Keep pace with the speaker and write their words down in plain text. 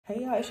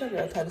Hey y'all, it's your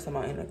girl Titus. I'm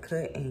out in the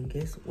cut, and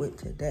guess what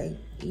today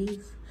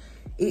is?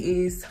 It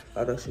is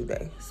Photoshoot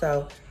day.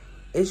 So,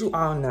 as you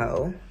all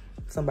know,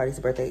 somebody's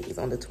birthday is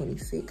on the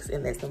 26th,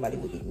 and that somebody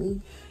would be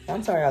me.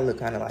 I'm sorry I look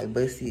kind of like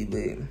busty,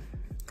 but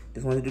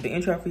just wanted to do the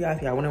intro for y'all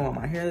if y'all wondering why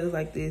my hair looks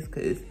like this,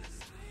 because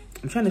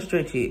I'm trying to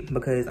stretch it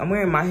because I'm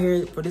wearing my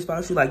hair for this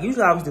photo shoot. Like,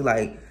 usually I always do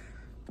like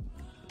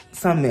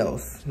something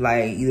else.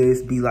 Like, either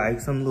it's be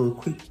like some little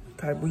quick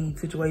type weave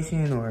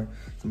situation or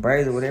some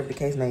braids or whatever the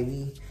case may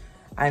be.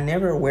 I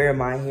never wear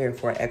my hair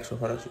for an actual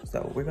photo shoot.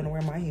 So we're gonna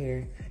wear my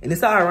hair. And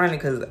it's so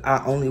ironic because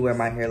I only wear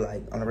my hair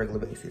like on a regular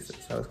basis.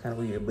 So it's kind of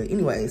weird. But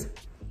anyways,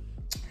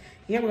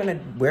 yeah, we're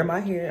gonna wear my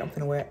hair. I'm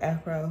gonna wear an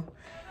afro.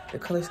 The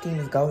color scheme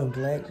is gold and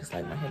black, just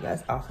like my hair.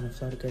 That's awesome. I'm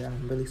so good.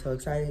 I'm really so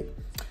excited.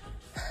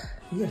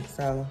 Yeah,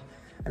 so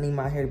I need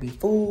my hair to be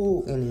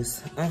full and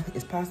it's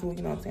possible,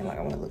 you know what I'm saying? Like,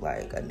 I wanna look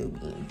like a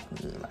Nubian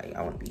queen. Like,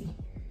 I wanna be,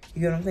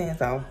 you know what I'm saying?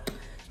 So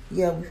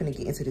yeah, we're finna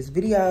get into this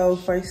video.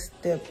 First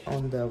step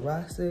on the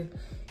roster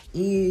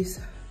is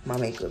my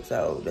makeup.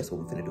 So that's what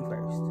we're finna do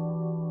first.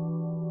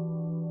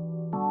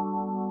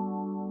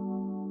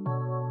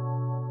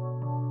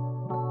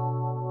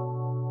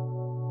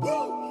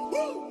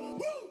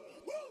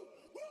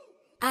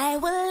 I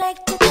would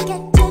like to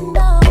get to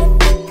know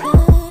if you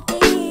could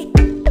be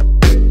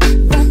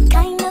the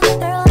kind of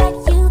girl that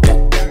you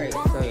could. Alright,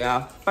 so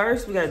y'all,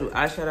 first we gotta do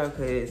eyeshadow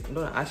because I'm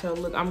doing an eyeshadow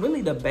look. I'm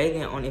really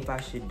debating on if I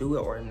should do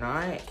it or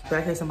not. But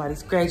I hear somebody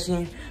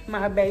scratching.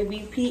 My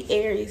baby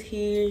Pierre is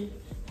here.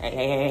 Hey,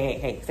 hey, hey,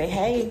 hey, hey. Say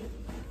hey.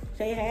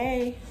 Say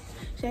hey.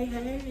 Say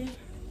hey.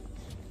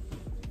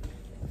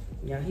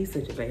 Y'all, he's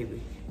such a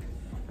baby.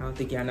 I don't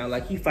think y'all know.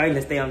 Like, he fighting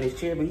to stay on this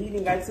chair, but he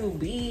didn't got too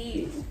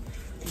big.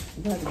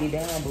 You have to get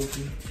down,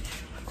 Bookie.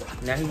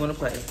 Now he wanna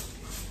play.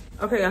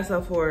 Okay, y'all,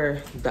 so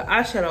for the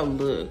eyeshadow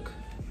look,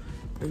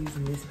 I'm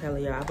using this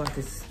palette, y'all.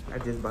 I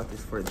just bought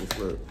this for this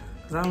look.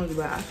 Cause I don't really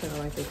buy eyeshadow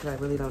like that, cause I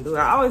really don't do it.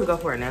 I always go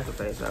for a natural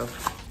face, so.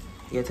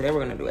 Yeah, today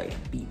we're gonna do a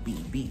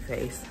beat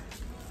face.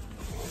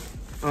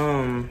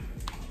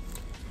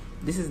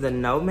 This is the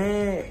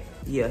Nomad.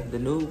 Yeah, the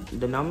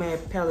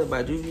Nomad palette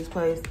by Juju's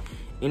Place.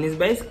 And it's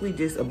basically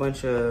just a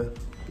bunch of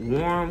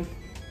warm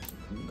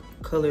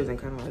colors and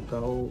kind of like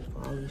gold,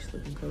 polish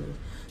looking colors.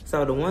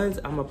 So the ones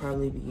I'm gonna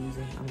probably be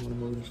using, I don't wanna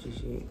move this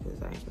just yet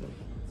because I ain't gonna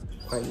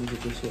quite use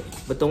it just yet.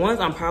 But the ones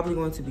I'm probably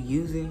going to be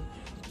using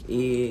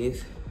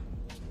is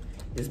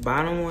this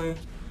bottom one,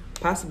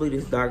 possibly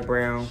this dark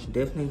brown,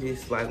 definitely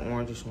this like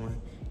orangish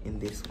one, and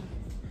this one.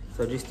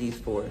 So just these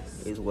four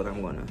is what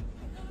I'm gonna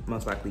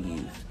most likely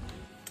use.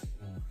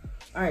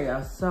 All right,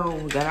 y'all, so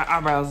we got our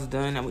eyebrows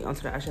done. Now we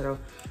onto the eyeshadow.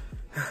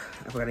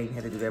 I forgot I even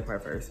had to do that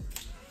part first.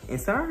 And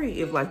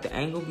sorry if like the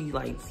angle be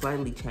like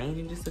slightly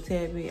changing just a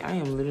tad bit. I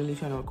am literally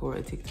trying to record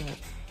a TikTok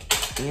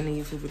and a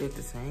YouTube video at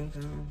the same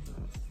time.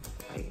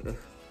 Like,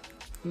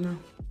 you know,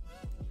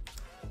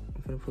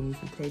 I'm gonna put me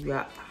some tape.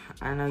 Y'all,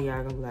 I know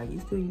y'all gonna be like, you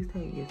still use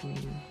tape? Yes,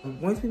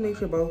 ma'am. Once we make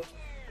sure both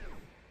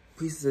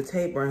pieces of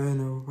tape are in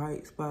the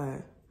right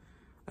spot,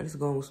 I just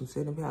go in with some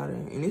setting powder.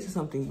 And this is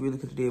something you really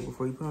could have did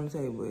before you put on the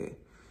tape, but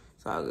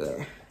it's all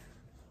good.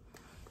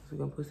 So we're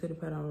gonna put setting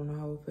powder on the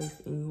whole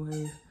face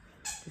anyways,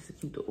 just to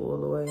keep the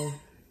oil away.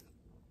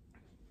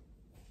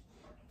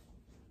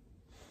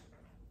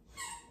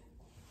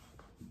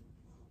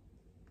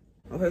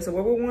 Okay, so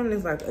what we're wanting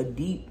is like a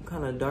deep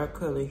kind of dark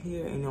color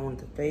here, and I want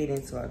it to fade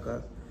into like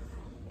a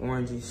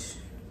orangish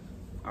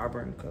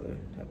auburn color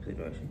type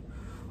situation.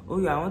 Oh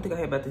yeah, one thing I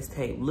hate about this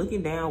tape,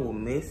 looking down will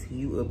mess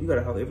you up. You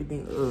gotta hold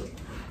everything up.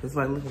 It's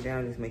like looking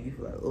down just make you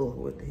feel like, oh,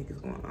 what the heck is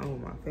going on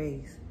with my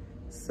face?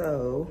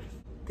 So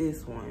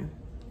this one,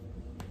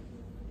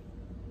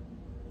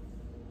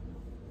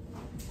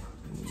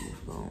 I'm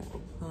just gonna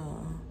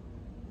apply.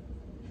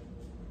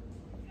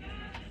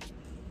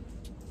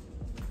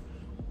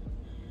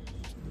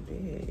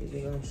 Is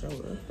it gonna show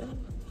up though?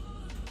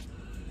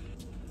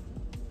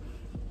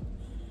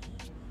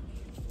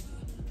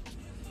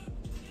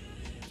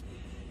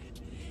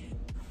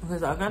 Okay,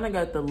 so I kind of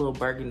got the little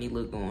burgundy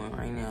look going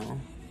right now.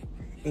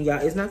 And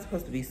y'all, it's not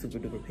supposed to be super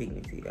duper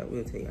pigmented. I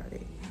will tell y'all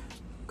that.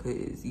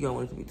 Cause you don't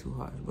want it to be too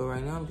harsh. But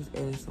right now I'm just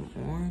adding some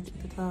orange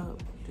at the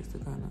top. Just to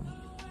kind of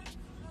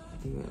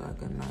give it like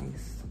a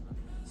nice,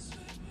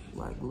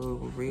 like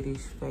little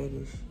reddish,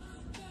 fadish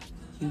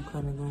hue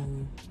kind of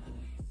going.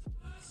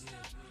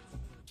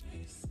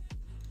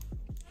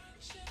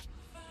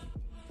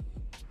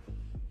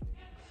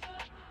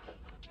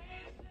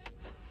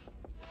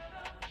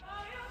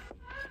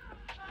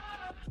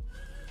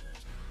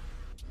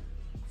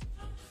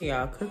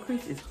 Y'all, cut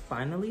crease is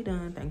finally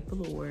done, thank the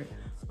Lord.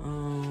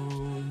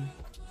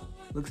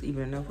 Looks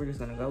even enough. We're just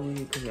gonna go with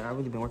it because y'all, I've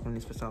really been working on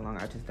this for so long.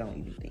 I just don't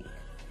even think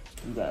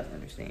you guys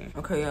understand.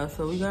 Okay, y'all,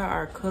 so we got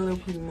our color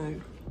pretty much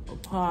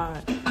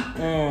applied.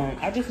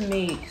 I just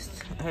mixed.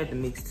 I had to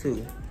mix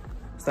two.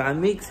 So I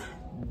mixed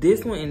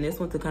this one and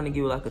this one to kind of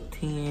give it like a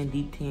tan,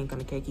 deep tan,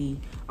 kind of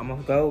khaki,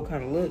 almost gold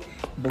kind of look.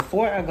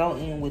 Before I go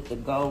in with the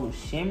gold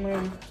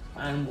shimmer,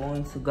 I'm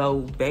going to go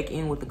back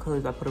in with the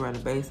colors I put around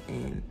the base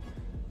and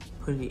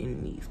put it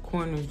in these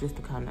corners just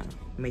to kind of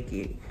make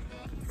it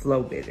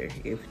flow better,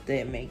 if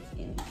that makes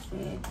any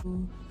sense.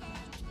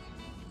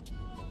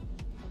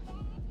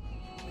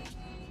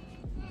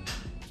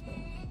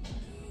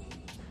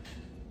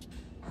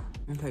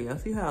 Okay, y'all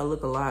see how I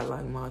look a lot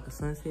like a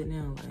sunset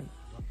now? Like,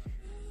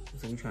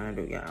 that's what we trying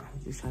to do, y'all.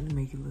 Just trying to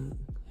make it look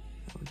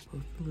how it's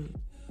supposed to look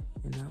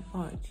and not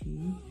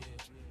botchy.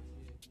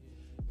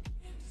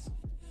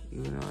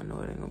 Even though I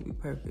know it ain't gonna be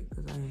perfect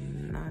because I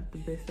am not the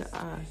best at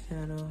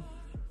eyeshadow,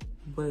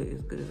 but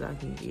as good as I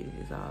can get it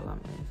is all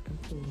I'm asking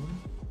for.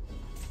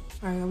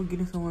 All right, we're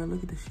getting somewhere.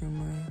 Look at the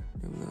shimmer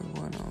that we got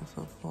going on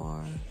so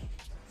far.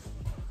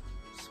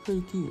 It's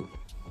pretty cute.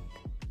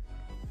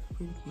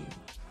 Pretty cute.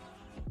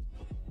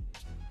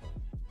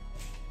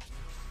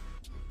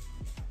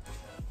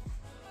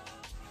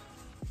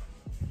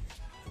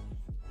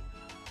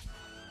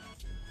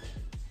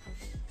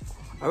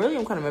 I really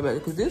am kind of mad about it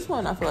because this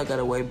one I feel like got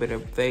a way better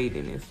fade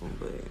than this one,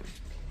 but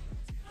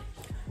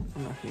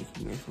I'm not gonna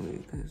keep messing with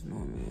it because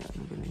normally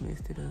I'm gonna mess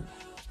it up.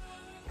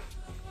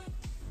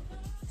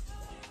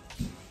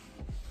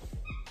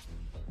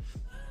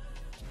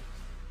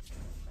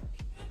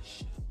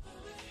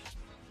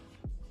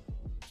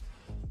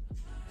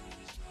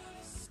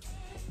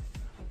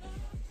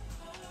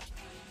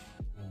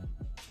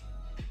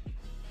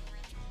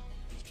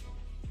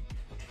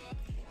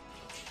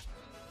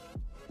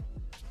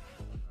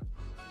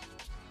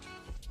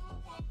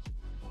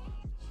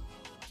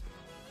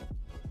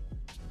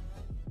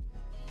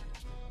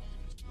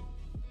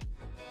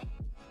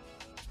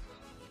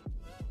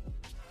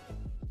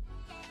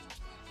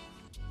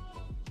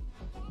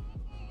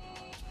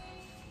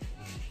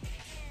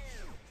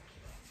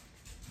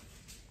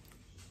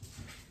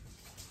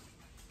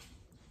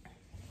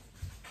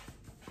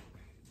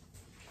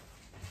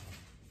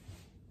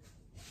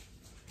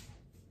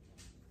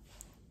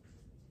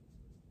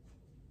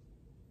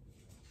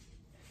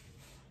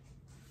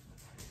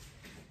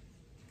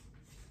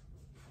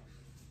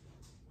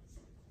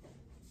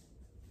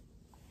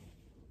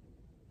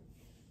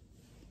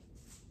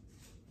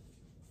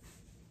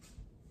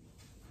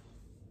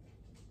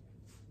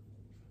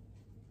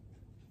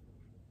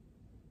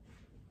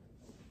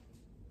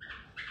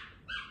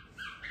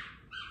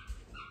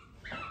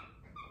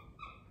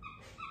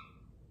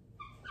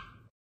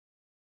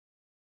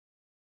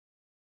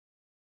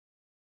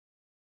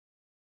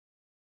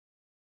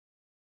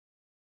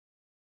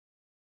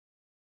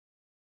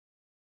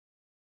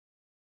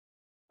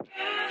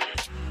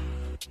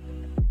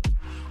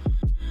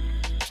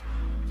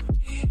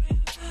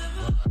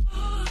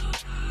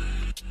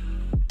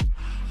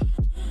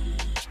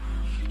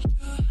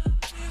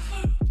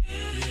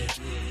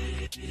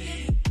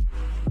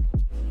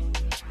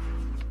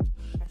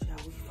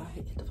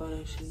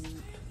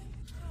 Photoshoot.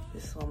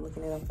 This is what I'm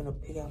looking at. I'm finna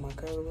pick out my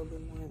curl a little bit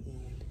more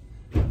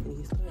and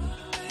get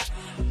started.